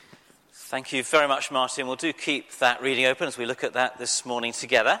Thank you very much, Martin. We'll do keep that reading open as we look at that this morning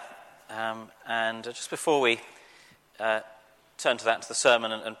together. And just before we turn to that, to the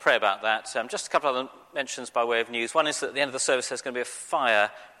sermon, and pray about that, just a couple of other mentions by way of news. One is that at the end of the service there's going to be a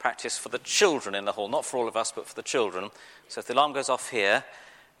fire practice for the children in the hall, not for all of us, but for the children. So if the alarm goes off here,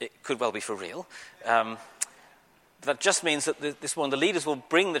 it could well be for real. That just means that this morning the leaders will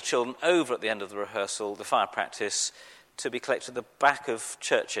bring the children over at the end of the rehearsal, the fire practice, to be collected at the back of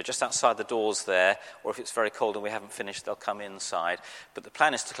church here, just outside the doors there, or if it's very cold and we haven't finished, they'll come inside. But the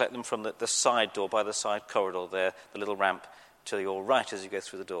plan is to collect them from the side door, by the side corridor there, the little ramp to your right as you go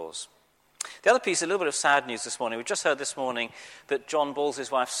through the doors. The other piece, a little bit of sad news this morning. We just heard this morning that John Balls'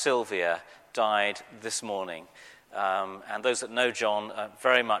 wife Sylvia died this morning. And those that know John,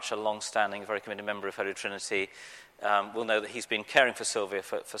 very much a long-standing, very committed member of Holy Trinity, will know that he's been caring for Sylvia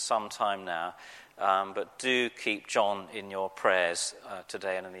for some time now. But do keep John in your prayers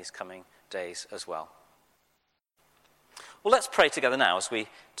today and in these coming days as well. Well, let's pray together now as we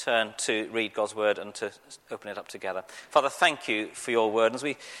turn to read God's word and to open it up together. Father, thank you for your word. As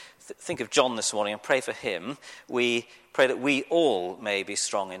we think of John this morning and pray for him, we pray that we all may be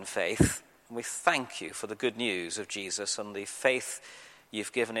strong in faith. And we thank you for the good news of Jesus and the faith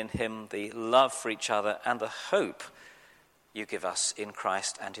you've given in him, the love for each other, and the hope you give us in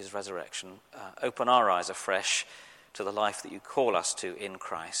Christ and his resurrection. Open our eyes afresh to the life that you call us to in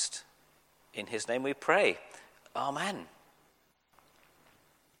Christ. In his name we pray. Amen.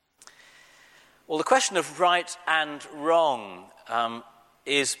 Well, the question of right and wrong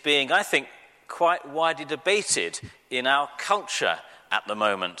is being, I think, quite widely debated in our culture at the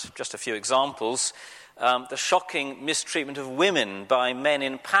moment. Just a few examples. The shocking mistreatment of women by men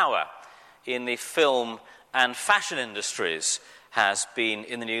in power in the film and fashion industries has been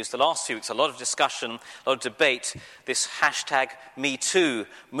in the news the last few weeks. A lot of discussion, a lot of debate, this hashtag #MeToo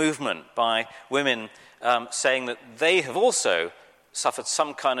movement by women saying that they have also suffered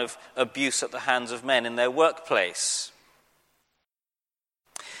some kind of abuse at the hands of men in their workplace.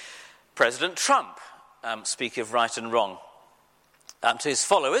 President Trump, speaking of right and wrong, to his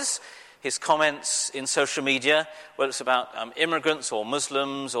followers, his comments in social media, whether it's about immigrants or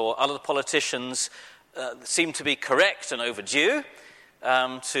Muslims or other politicians, seem to be correct and overdue.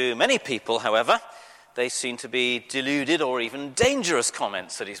 To many people, however, they seem to be deluded or even dangerous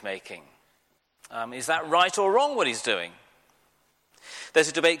comments that he's making. Is that right or wrong what he's doing? There's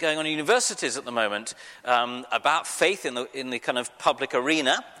a debate going on in universities at the moment about faith in the kind of public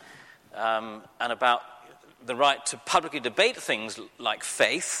arena and about the right to publicly debate things like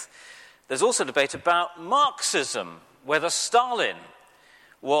faith. There's also debate about Marxism, whether Stalin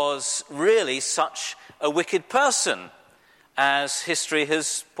was really such a wicked person as history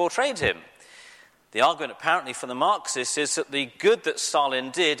has portrayed him. The argument apparently from the Marxists is that the good that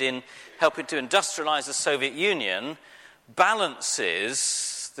Stalin did in helping to industrialize the Soviet Union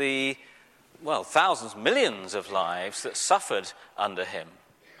balances the, thousands, millions of lives that suffered under him,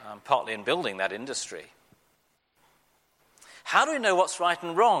 partly in building that industry. How do we know what's right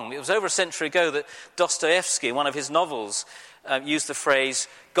and wrong? It was over a century ago that Dostoevsky, in one of his novels, used the phrase,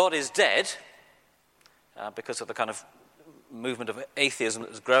 God is dead, because of the kind of movement of atheism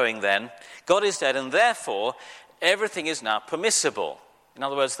that was growing then. God is dead, and therefore everything is now permissible. In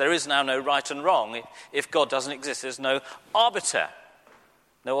other words, there is now no right and wrong. If God doesn't exist, there's no arbiter,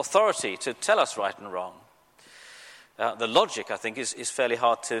 no authority to tell us right and wrong. The logic, I think, is fairly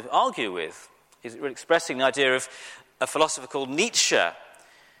hard to argue with. It's expressing the idea of a philosopher called Nietzsche,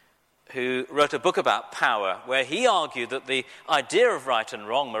 who wrote a book about power, where he argued that the idea of right and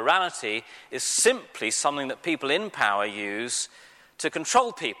wrong, morality, is simply something that people in power use to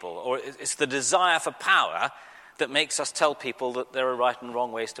control people, or it's the desire for power that makes us tell people that there are right and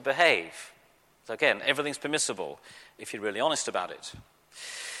wrong ways to behave. So again, everything's permissible if you're really honest about it.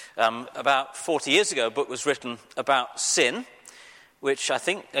 About 40 years ago, a book was written about sin, which I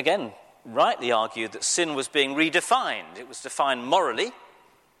think, again, rightly argued that sin was being redefined. It was defined morally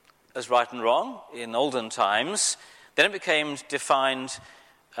as right and wrong in olden times. Then it became defined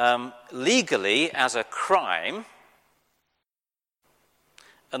legally as a crime.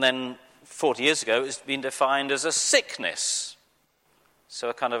 And then 40 years ago, it's been defined as a sickness. So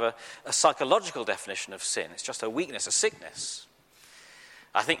a kind of a psychological definition of sin. It's just a weakness, a sickness.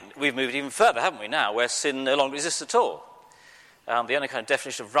 I think we've moved even further, haven't we, now, where sin no longer exists at all. The only kind of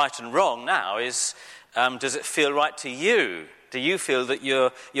definition of right and wrong now is, does it feel right to you? Do you feel that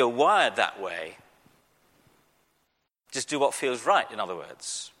you're wired that way? Just do what feels right, in other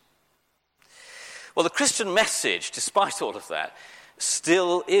words. Well, the Christian message, despite all of that,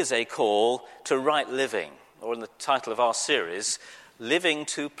 still is a call to right living, or in the title of our series, living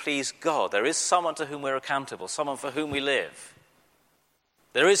to please God. There is someone to whom we're accountable, someone for whom we live.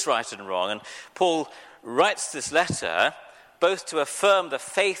 There is right and wrong. And Paul writes this letter both to affirm the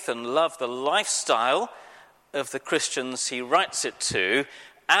faith and love, the lifestyle of the Christians he writes it to,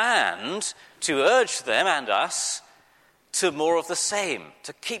 and to urge them and us to more of the same,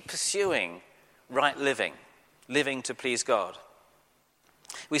 to keep pursuing right living, living to please God.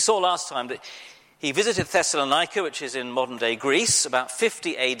 We saw last time that he visited Thessalonica, which is in modern-day Greece, about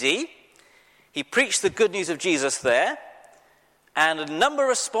 50 AD. He preached the good news of Jesus there, and a number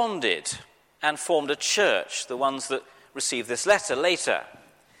responded and formed a church, the ones that received this letter later.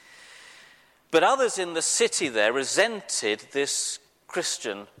 But others in the city there resented this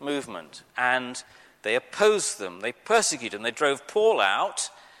Christian movement, and they opposed them, they persecuted them, they drove Paul out,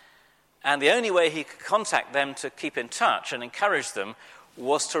 and the only way he could contact them to keep in touch and encourage them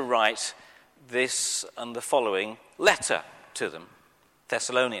was to write this and the following letter to them,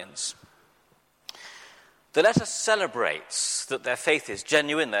 Thessalonians. The letter celebrates that their faith is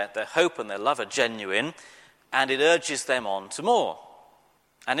genuine, their hope and their love are genuine, and it urges them on to more.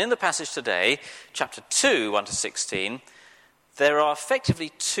 And in the passage today, chapter 2, 1 to 16, there are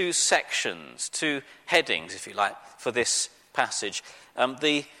effectively two sections, two headings, if you like, for this passage.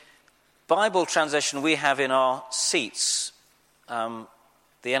 The Bible translation we have in our seats, the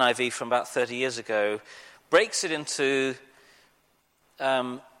NIV from about 30 years ago, breaks it into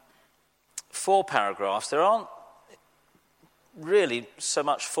 4 paragraphs. There aren't really so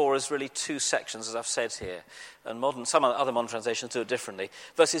much 4 as really 2 sections, as I've said here. And some other modern translations do it differently.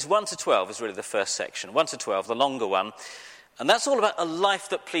 Verses 1 to 12 is really the first section. 1 to 12, the longer one. And that's all about a life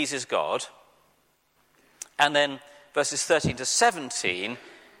that pleases God. And then verses 13 to 17,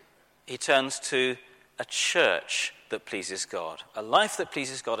 he turns to a church that pleases God. A life that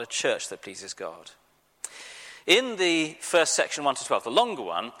pleases God, a church that pleases God. In the first section, 1 to 12, the longer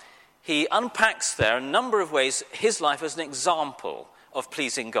one, he unpacks there a number of ways his life as an example of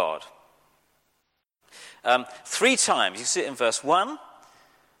pleasing God. 3 times, you see it in verse 1,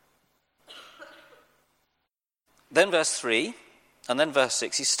 then verse 3, and then verse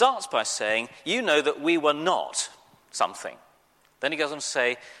 6. He starts by saying, you know that we were not something. Then he goes on to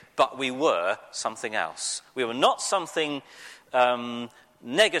say, but we were something else. We were not something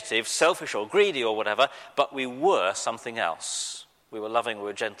negative, selfish or greedy or whatever, but we were something else. We were loving, we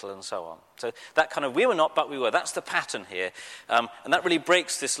were gentle, and so on. So that kind of we were not, but we were, that's the pattern here. And that really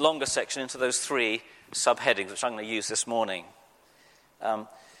breaks this longer section into those 3 subheadings, which I'm going to use this morning.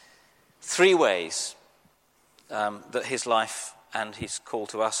 3 ways that his life and his call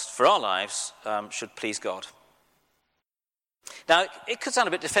to us for our lives should please God. Now, it could sound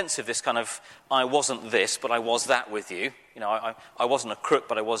a bit defensive, this kind of, I wasn't this, but I was that with you. You know, I wasn't a crook,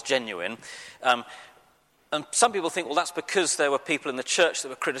 but I was genuine. And some people think, well, that's because there were people in the church that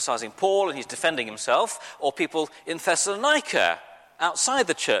were criticizing Paul and he's defending himself, or people in Thessalonica outside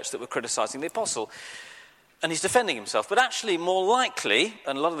the church that were criticizing the apostle and he's defending himself. But actually, more likely,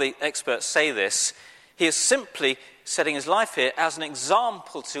 and a lot of the experts say this, he is simply setting his life here as an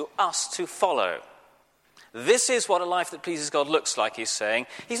example to us to follow. This is what a life that pleases God looks like, he's saying.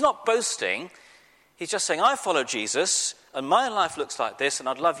 He's not boasting. He's just saying, I follow Jesus, and my life looks like this, and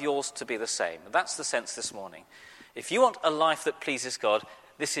I'd love yours to be the same. And that's the sense this morning. If you want a life that pleases God,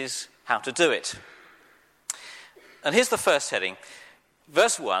 this is how to do it. And here's the first heading.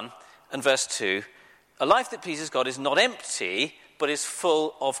 Verse 1 and verse 2. A life that pleases God is not empty, but is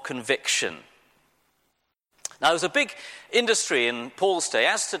full of conviction. Now, there was a big industry in Paul's day,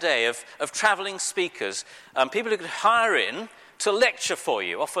 as today, of travelling speakers, people who could hire in to lecture for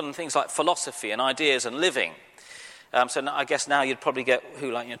you, often things like philosophy and ideas and living. So I guess now you'd probably get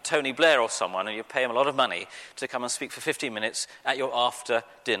Tony Blair or someone, and you'd pay him a lot of money to come and speak for 15 minutes at your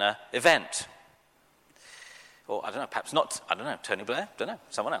after-dinner event. Or, perhaps not, Tony Blair,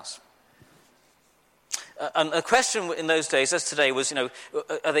 someone else. And a question in those days, as today, was,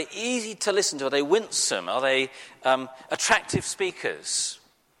 are they easy to listen to? Are they winsome? Are they attractive speakers?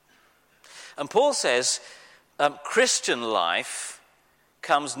 And Paul says Christian life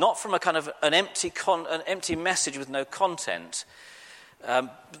comes not from a kind of an empty message with no content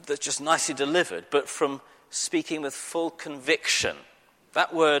that's just nicely delivered, but from speaking with full conviction.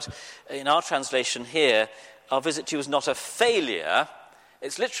 That word in our translation here, our visit to you was not a failure.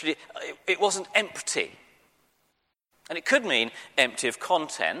 It's literally, it wasn't empty. And it could mean empty of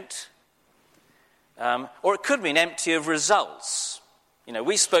content, or it could mean empty of results.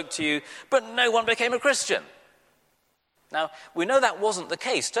 We spoke to you, but no one became a Christian. Now, we know that wasn't the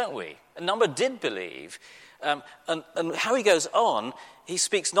case, don't we? A number did believe. And how he goes on, he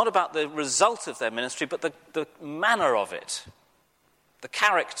speaks not about the result of their ministry, but the manner of it. the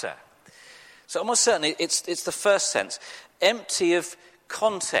character. So almost certainly it's the first sense. Empty of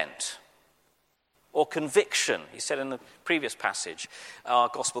content or conviction. He said in the previous passage, our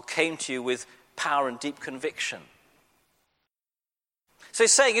gospel came to you with power and deep conviction. So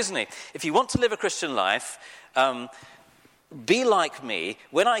he's saying, isn't he, if you want to live a Christian life, be like me.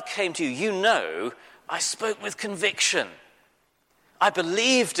 When I came to you, you know, I spoke with conviction. I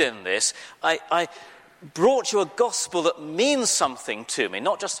believed in this. I brought you a gospel that means something to me,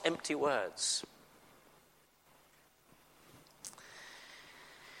 not just empty words.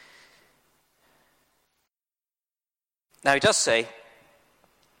 Now he does say,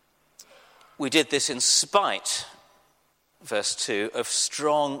 we did this in spite, verse 2, of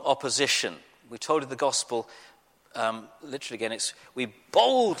strong opposition. We told you the gospel, literally again, we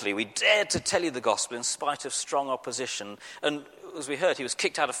dared to tell you the gospel in spite of strong opposition. And as we heard, he was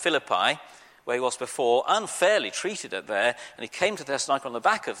kicked out of Philippi, where he was before, unfairly treated it there, and he came to Thessalonica on the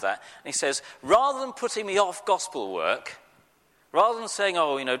back of that, and he says, rather than putting me off gospel work, rather than saying,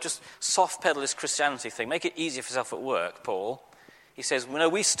 just soft pedal this Christianity thing, make it easier for yourself at work, Paul, he says,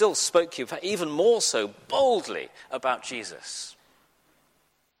 we still spoke to you, even more so, boldly about Jesus.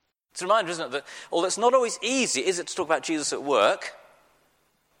 It's a reminder, isn't it, that although it's not always easy, is it, to talk about Jesus at work?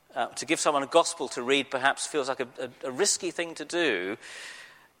 To give someone a gospel to read perhaps feels like a risky thing to do.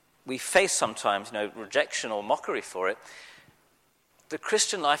 We face sometimes, rejection or mockery for it. The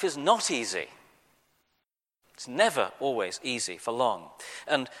Christian life is not easy. It's never always easy for long.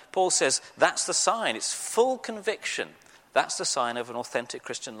 And Paul says that's the sign. It's full conviction. That's the sign of an authentic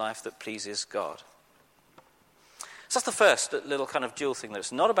Christian life that pleases God. So that's the first little kind of dual thing. That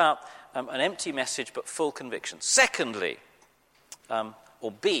it's not about an empty message, but full conviction. Secondly,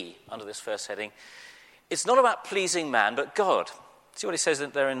 or B, under this first heading, it's not about pleasing man, but God. See what he says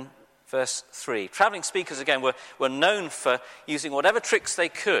there in verse 3. Travelling speakers, again, were known for using whatever tricks they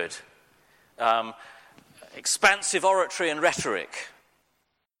could. Expansive oratory and rhetoric.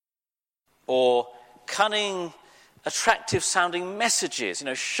 Or cunning, attractive-sounding messages,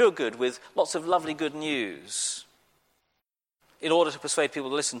 sugared with lots of lovely good news, in order to persuade people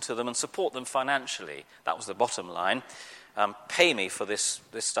to listen to them and support them financially. That was the bottom line. Pay me for this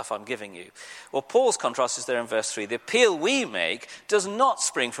stuff I'm giving you. Well, Paul's contrast is there in verse 3. The appeal we make does not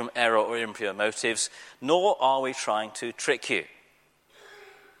spring from error or impure motives, nor are we trying to trick you.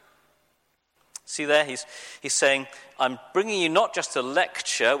 See there, he's saying, I'm bringing you not just a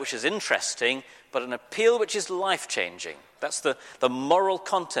lecture, which is interesting, but an appeal which is life-changing. That's the moral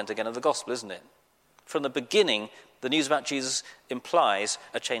content, again, of the gospel, isn't it? From the beginning, the news about Jesus implies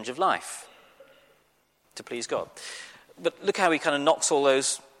a change of life to please God. But look how he kind of knocks all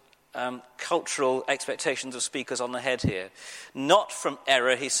those cultural expectations of speakers on the head here. Not from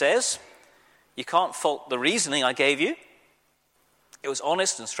error, he says. You can't fault the reasoning I gave you. It was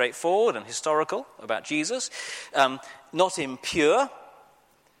honest and straightforward and historical about Jesus. Not impure.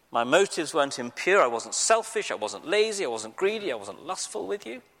 My motives weren't impure. I wasn't selfish. I wasn't lazy. I wasn't greedy. I wasn't lustful with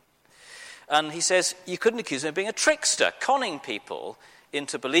you. And he says, you couldn't accuse me of being a trickster, conning people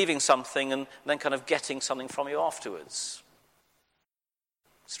into believing something and then kind of getting something from you afterwards.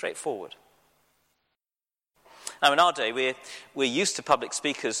 Straightforward. Now, in our day, we're used to public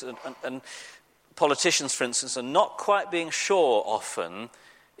speakers and politicians, for instance, are not quite being sure often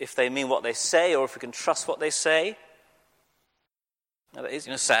if they mean what they say or if we can trust what they say. Now, that is,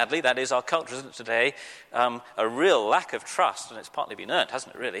 sadly, that is our culture, isn't it, today? A real lack of trust, and it's partly been earned,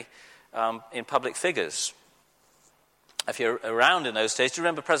 hasn't it, really, in public figures. If you're around in those days, do you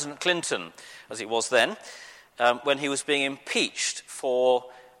remember President Clinton, as he was then, when he was being impeached for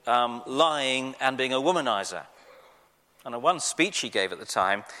lying and being a womanizer? And in one speech he gave at the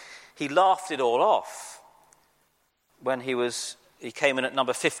time, he laughed it all off when he came in at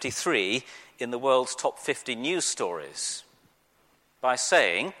number 53 in the world's top 50 news stories by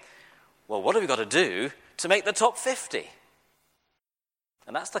saying, well, what have we got to do to make the top 50?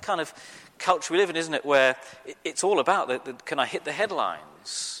 And that's the kind of culture we live in, isn't it, where it's all about, can I hit the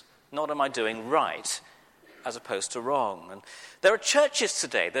headlines? Not am I doing right as opposed to wrong? And there are churches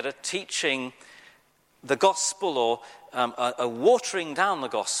today that are teaching the gospel or are watering down the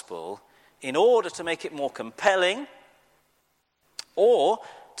gospel in order to make it more compelling, or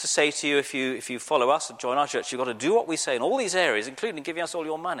to say to you, if you follow us and join our church, you've got to do what we say in all these areas, including giving us all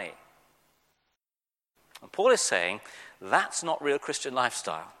your money. And Paul is saying, that's not real Christian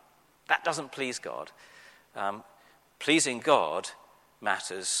lifestyle. That doesn't please God. Pleasing God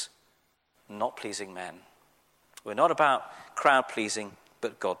matters, not pleasing men. We're not about crowd-pleasing,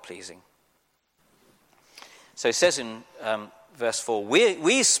 but God-pleasing. So he says in verse 4,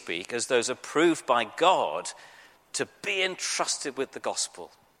 we speak as those approved by God to be entrusted with the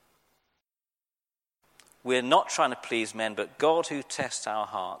gospel. We're not trying to please men, but God who tests our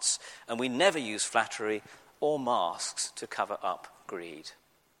hearts, and we never use flattery or masks to cover up greed.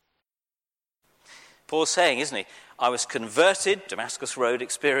 Paul's saying, isn't he? I was converted, Damascus Road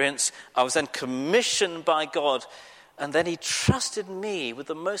experience. I was then commissioned by God, and then he trusted me with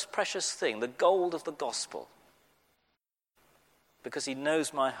the most precious thing, the gold of the gospel. Because he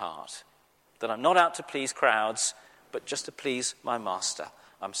knows my heart, that I'm not out to please crowds, but just to please my master.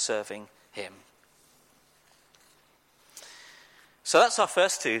 I'm serving him. So that's our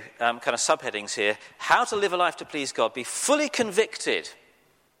first two kind of subheadings here. How to live a life to please God. Be fully convicted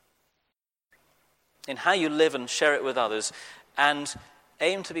in how you live and share it with others, and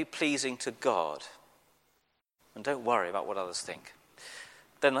aim to be pleasing to God. And don't worry about what others think.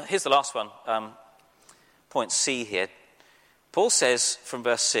 Then here's the last one, point C here. Paul says from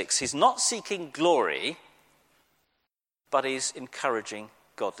verse 6, he's not seeking glory, but he's encouraging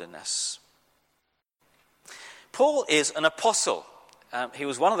godliness. Paul is an apostle. He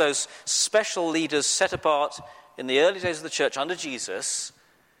was one of those special leaders set apart in the early days of the church under Jesus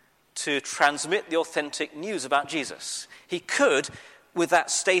to transmit the authentic news about Jesus. He could, with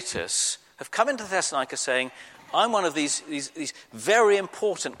that status, have come into Thessalonica saying, I'm one of these very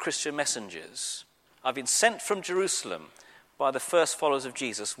important Christian messengers. I've been sent from Jerusalem by the first followers of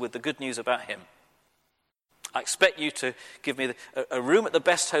Jesus with the good news about him. I expect you to give me a room at the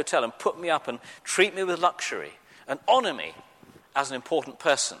best hotel and put me up and treat me with luxury and honor me as an important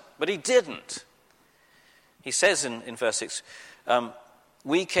person. But he didn't. He says in verse 6,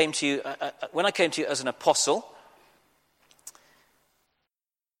 when I came to you as an apostle,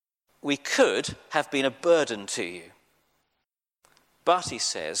 we could have been a burden to you. But, he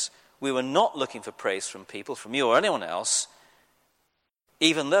says, we were not looking for praise from people, from you or anyone else,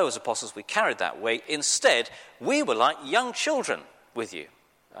 even though as apostles we carried that weight. Instead, we were like young children with you.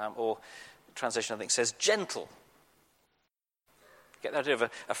 Or the translation, I think, says gentle. Get the idea of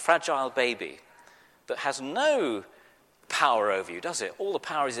a fragile baby that has no power over you, does it? All the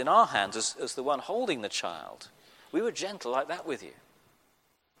power is in our hands as the one holding the child. We were gentle like that with you.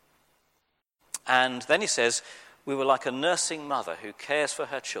 And then he says, we were like a nursing mother who cares for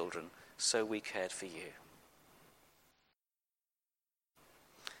her children, so we cared for you.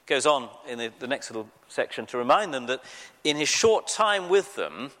 Goes on in the next little section to remind them that in his short time with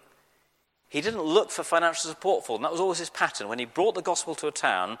them, he didn't look for financial support for them. That was always his pattern. When he brought the gospel to a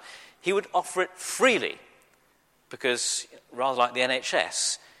town, he would offer it freely. Because, rather like the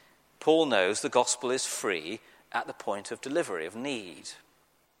NHS, Paul knows the gospel is free at the point of delivery, of need.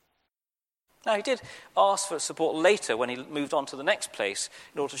 Now, he did ask for support later when he moved on to the next place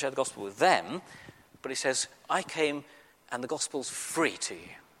in order to share the gospel with them. But he says, I came and the gospel's free to you.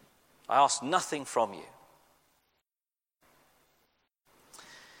 I asked nothing from you.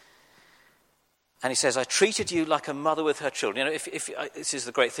 And he says, I treated you like a mother with her children. You know, this is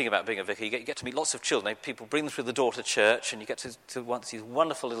the great thing about being a vicar. You get to meet lots of children. People bring them through the door to church, and you get to want these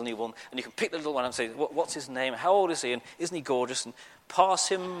wonderful little newborn, and you can pick the little one and say, what's his name? How old is he? And isn't he gorgeous? And pass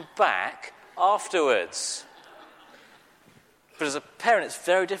him back afterwards. But as a parent, it's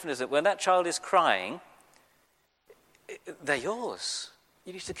very different, isn't it? When that child is crying, they're yours.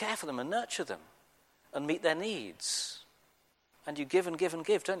 You need to care for them and nurture them and meet their needs. And you give and give and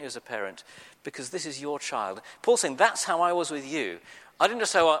give, don't you, as a parent? Because this is your child. Paul's saying, that's how I was with you. I didn't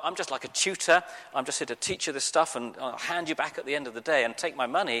just say, well, I'm just like a tutor. I'm just here to teach you this stuff and I'll hand you back at the end of the day and take my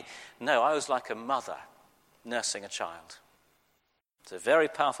money. No, I was like a mother nursing a child. It's a very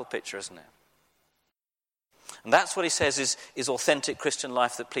powerful picture, isn't it? And that's what he says is authentic Christian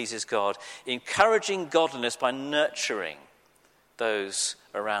life that pleases God. Encouraging godliness by nurturing those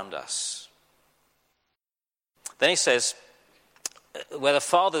around us. Then he says, where the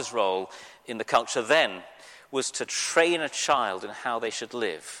father's role in the culture then was to train a child in how they should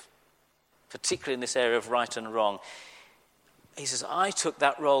live, particularly in this area of right and wrong. He says, we took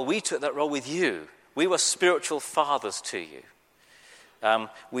that role with you. We were spiritual fathers to you.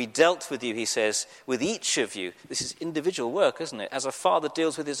 We dealt with you, he says, with each of you. This is individual work, isn't it? As a father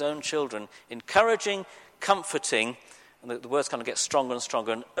deals with his own children, encouraging, comforting, and the words kind of get stronger and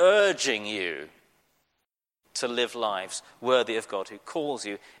stronger, and urging you to live lives worthy of God who calls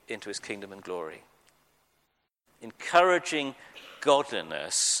you into his kingdom and glory. Encouraging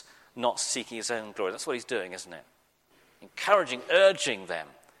godliness, not seeking his own glory. That's what he's doing, isn't it? Encouraging, urging them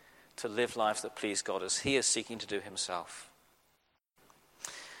to live lives that please God as he is seeking to do himself.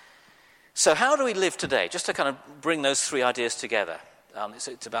 So how do we live today? Just to kind of bring those three ideas together.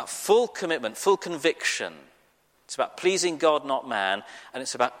 It's about full commitment, full conviction It's about pleasing God, not man, and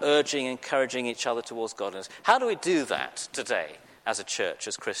it's about urging, encouraging each other towards godliness. How do we do that today as a church,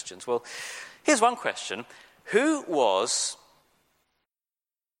 as Christians? Well, here's one question. Who was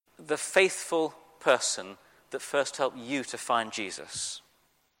the faithful person that first helped you to find Jesus?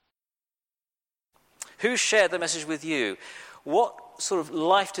 Who shared the message with you? What sort of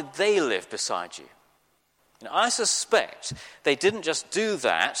life did they live beside you? I suspect they didn't just do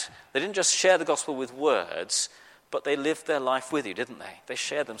that. They didn't just share the gospel with words, but they lived their life with you, didn't they? They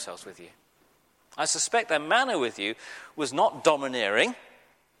shared themselves with you. I suspect their manner with you was not domineering,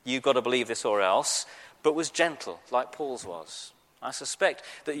 you've got to believe this or else, but was gentle, like Paul's was. I suspect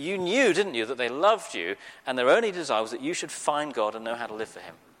that you knew, didn't you, that they loved you, and their only desire was that you should find God and know how to live for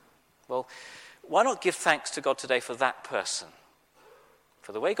him. Well, why not give thanks to God today for that person?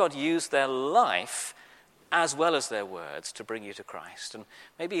 For the way God used their life as well as their words to bring you to Christ. And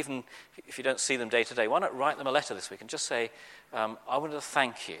maybe even if you don't see them day to day, why not write them a letter this week and just say, I wanted to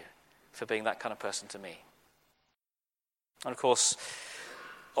thank you for being that kind of person to me. And of course,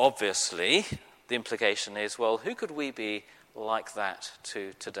 obviously, the implication is, well, who could we be like that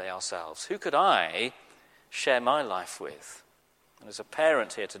to today ourselves? Who could I share my life with? And as a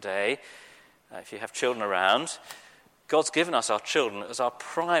parent here today, if you have children around, God's given us our children as our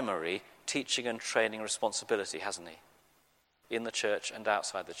primary teaching and training responsibility, hasn't he? In the church and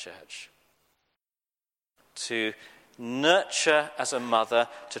outside the church. To nurture as a mother,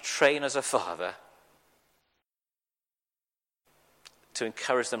 to train as a father, to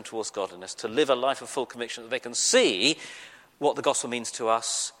encourage them towards godliness, to live a life of full conviction that they can see what the gospel means to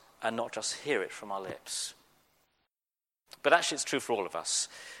us and not just hear it from our lips. But actually it's true for all of us.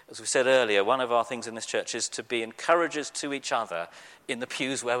 As we said earlier, one of our things in this church is to be encouragers to each other in the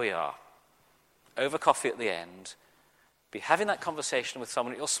pews where we are. Over coffee at the end, be having that conversation with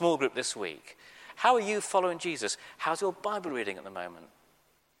someone at your small group this week. How are you following Jesus? How's your Bible reading at the moment?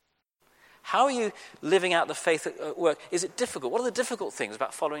 How are you living out the faith at work? Is it difficult? What are the difficult things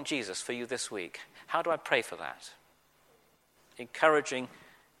about following Jesus for you this week? How do I pray for that? Encouraging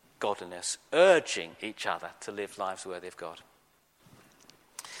godliness, urging each other to live lives worthy of God.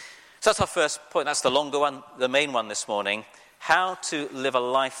 So that's our first point. That's the longer one, the main one this morning. How to live a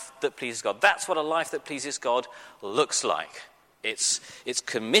life that pleases God. That's what a life that pleases God looks like. It's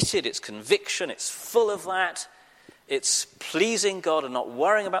committed, it's conviction, it's full of that. It's pleasing God and not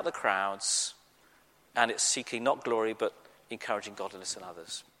worrying about the crowds. And it's seeking not glory but encouraging godliness in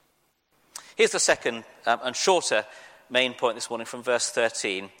others. Here's the second and shorter main point this morning from verse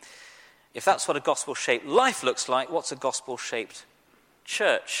 13. If that's what a gospel-shaped life looks like, what's a gospel-shaped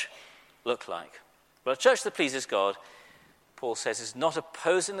church look like? Well, a church that pleases God, Paul says, is not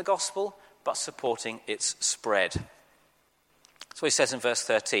opposing the gospel, but supporting its spread. That's what he says in verse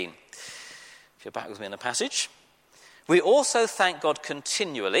 13. If you're back with me in the passage. We also thank God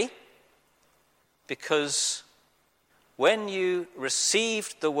continually because when you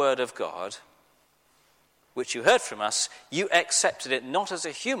received the word of God, which you heard from us, you accepted it not as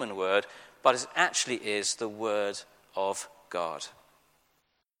a human word, but as it actually is the word of God.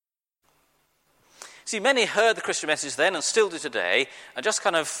 See, many heard the Christian message then and still do today and just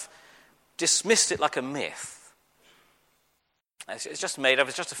kind of dismissed it like a myth. It's just made up,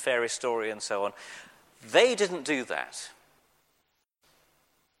 it's just a fairy story and so on. They didn't do that.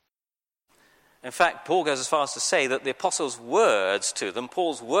 In fact, Paul goes as far as to say that the apostles' words to them,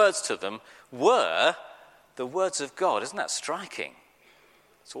 Paul's words to them, were the words of God. Isn't that striking?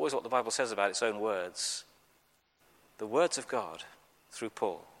 It's always what the Bible says about its own words. The words of God through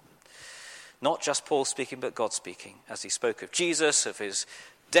Paul. Not just Paul speaking, but God speaking, as he spoke of Jesus, of his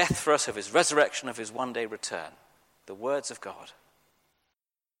death for us, of his resurrection, of his one-day return. The words of God.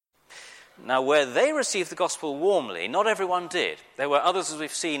 Now, where they received the gospel warmly, not everyone did. There were others, as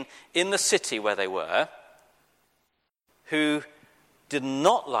we've seen, in the city where they were, who did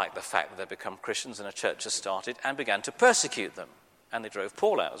not like the fact that they'd become Christians and a church had started and began to persecute them. And they drove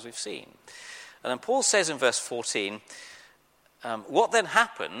Paul out, as we've seen. And then Paul says in verse 14, what then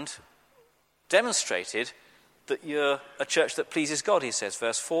happened demonstrated that you're a church that pleases God, he says,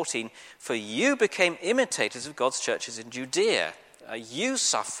 verse 14, for you became imitators of God's churches in Judea. You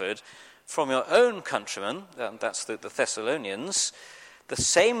suffered from your own countrymen, that's the Thessalonians, the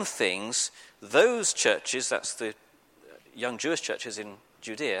same things those churches, that's the young Jewish churches in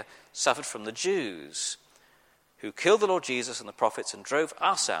Judea, suffered from the Jews, who killed the Lord Jesus and the prophets and drove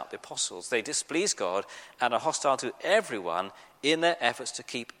us out, the apostles. They displease God and are hostile to everyone in their efforts to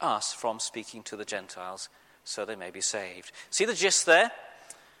keep us from speaking to the Gentiles so they may be saved. See the gist there?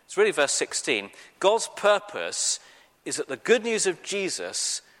 It's really verse 16. God's purpose is that the good news of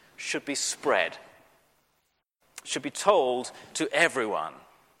Jesus should be spread. should be told to everyone.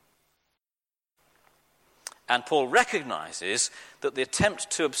 And Paul recognizes that the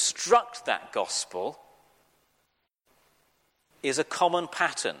attempt to obstruct that gospel is a common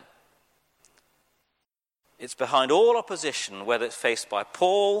pattern. It's behind all opposition, whether it's faced by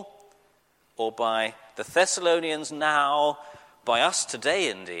Paul or by the Thessalonians now, by us today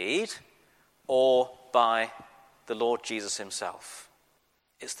indeed, or by the Lord Jesus himself.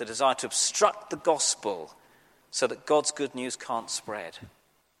 It's the desire to obstruct the gospel so that God's good news can't spread.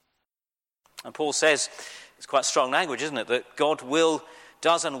 And Paul says, it's quite strong language, isn't it, that God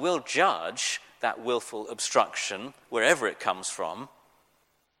does and will judge that willful obstruction wherever it comes from.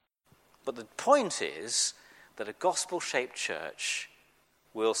 But the point is that a gospel-shaped church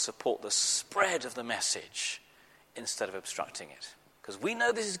will support the spread of the message instead of obstructing it. Because we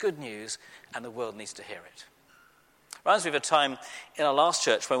know this is good news and the world needs to hear it. Reminds me of a time in our last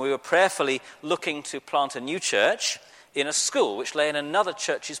church when we were prayerfully looking to plant a new church in a school which lay in another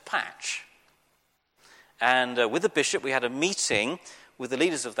church's patch. And with the bishop, we had a meeting with the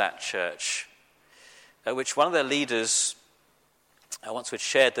leaders of that church, at which one of their leaders, once we'd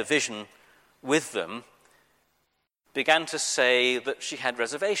shared the vision with them, began to say that she had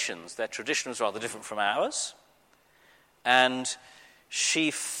reservations. Their tradition was rather different from ours. And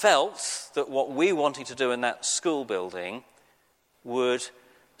she felt that what we wanted to do in that school building would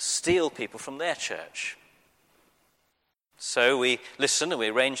steal people from their church. So we listened and we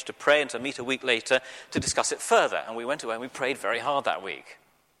arranged to pray and to meet a week later to discuss it further. And we went away and we prayed very hard that week.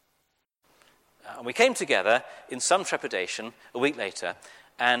 And we came together in some trepidation a week later,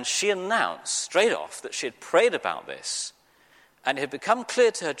 and she announced straight off that she had prayed about this. And it had become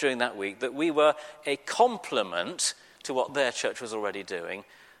clear to her during that week that we were a complement to what their church was already doing,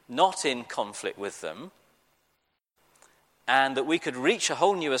 not in conflict with them, and that we could reach a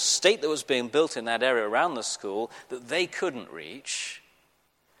whole new estate that was being built in that area around the school that they couldn't reach,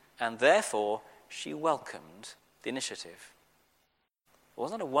 and therefore she welcomed the initiative.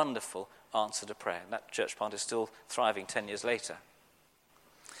 Wasn't that a wonderful answer to prayer? And that church plant is still thriving 10 years later.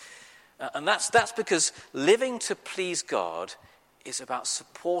 And that's because living to please God is about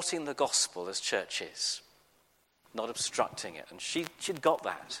supporting the gospel as churches, not obstructing it. And she'd got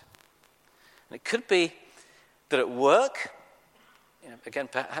that. And it could be that at work, again,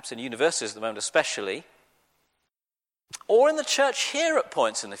 perhaps in universities at the moment especially, or in the church here at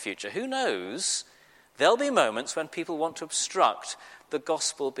points in the future, who knows, there'll be moments when people want to obstruct the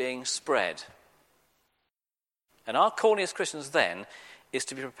gospel being spread. And our calling as Christians then is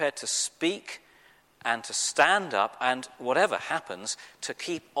to be prepared to speak and to stand up and, whatever happens, to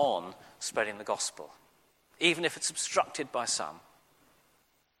keep on spreading the gospel, even if it's obstructed by some.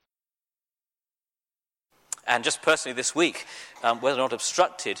 And just personally this week, whether or not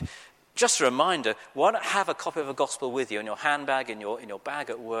obstructed, just a reminder, why not have a copy of a gospel with you in your handbag, in your bag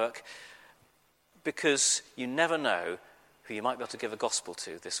at work, because you never know who you might be able to give a gospel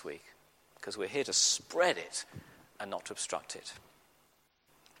to this week, because we're here to spread it and not to obstruct it.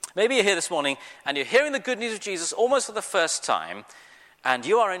 Maybe you're here this morning and you're hearing the good news of Jesus almost for the first time, and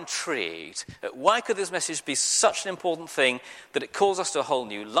you are intrigued at why could this message be such an important thing that it calls us to a whole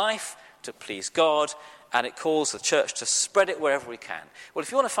new life, to please God, and it calls the church to spread it wherever we can. Well,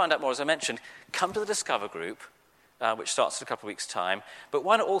 if you want to find out more, as I mentioned, come to the Discover group, which starts in a couple of weeks' time. But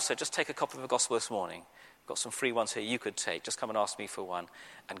why not also just take a copy of the gospel this morning? We've got some free ones here you could take. Just come and ask me for one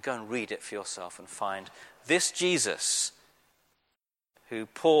and go and read it for yourself and find this Jesus who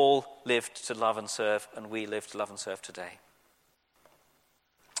Paul lived to love and serve, and we live to love and serve today.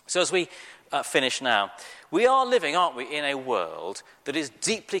 So as we finish now, we are living, aren't we, in a world that is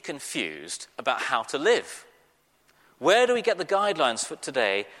deeply confused about how to live. Where do we get the guidelines for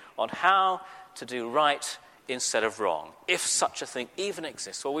today on how to do right instead of wrong, if such a thing even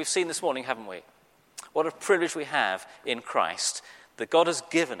exists? Well, we've seen this morning, haven't we? What a privilege we have in Christ, that God has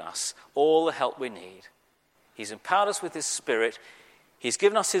given us all the help we need. He's empowered us with his Spirit. He's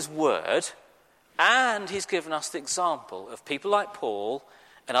given us his word, and he's given us the example of people like Paul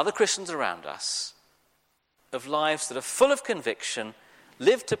and other Christians around us, of lives that are full of conviction,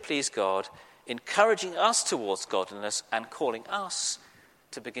 live to please God, encouraging us towards godliness and calling us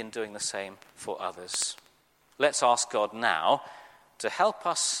to begin doing the same for others. Let's ask God now to help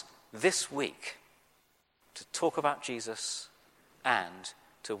us this week to talk about Jesus and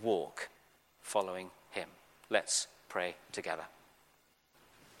to walk following him. Let's pray together.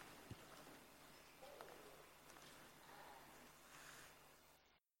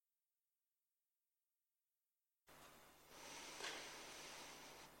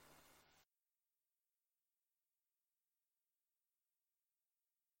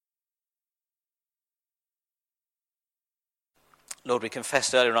 Lord, we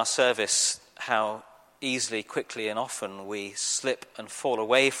confessed earlier in our service how easily, quickly, and often we slip and fall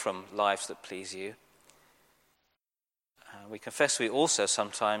away from lives that please you. We confess we also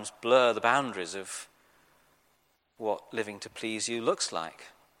sometimes blur the boundaries of what living to please you looks like.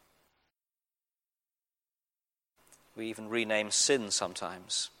 We even rename sin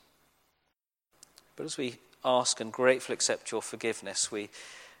sometimes. But as we ask and gratefully accept your forgiveness, we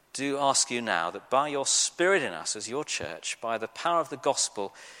do ask you now that by your Spirit in us as your church, by the power of the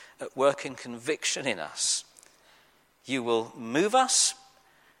gospel at work in conviction in us, you will move us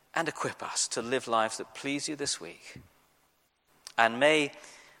and equip us to live lives that please you this week. And may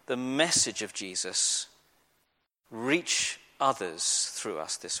the message of Jesus reach others through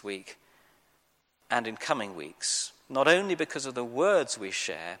us this week and in coming weeks, not only because of the words we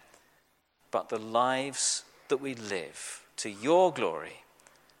share, but the lives that we live to your glory.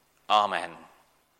 Amen.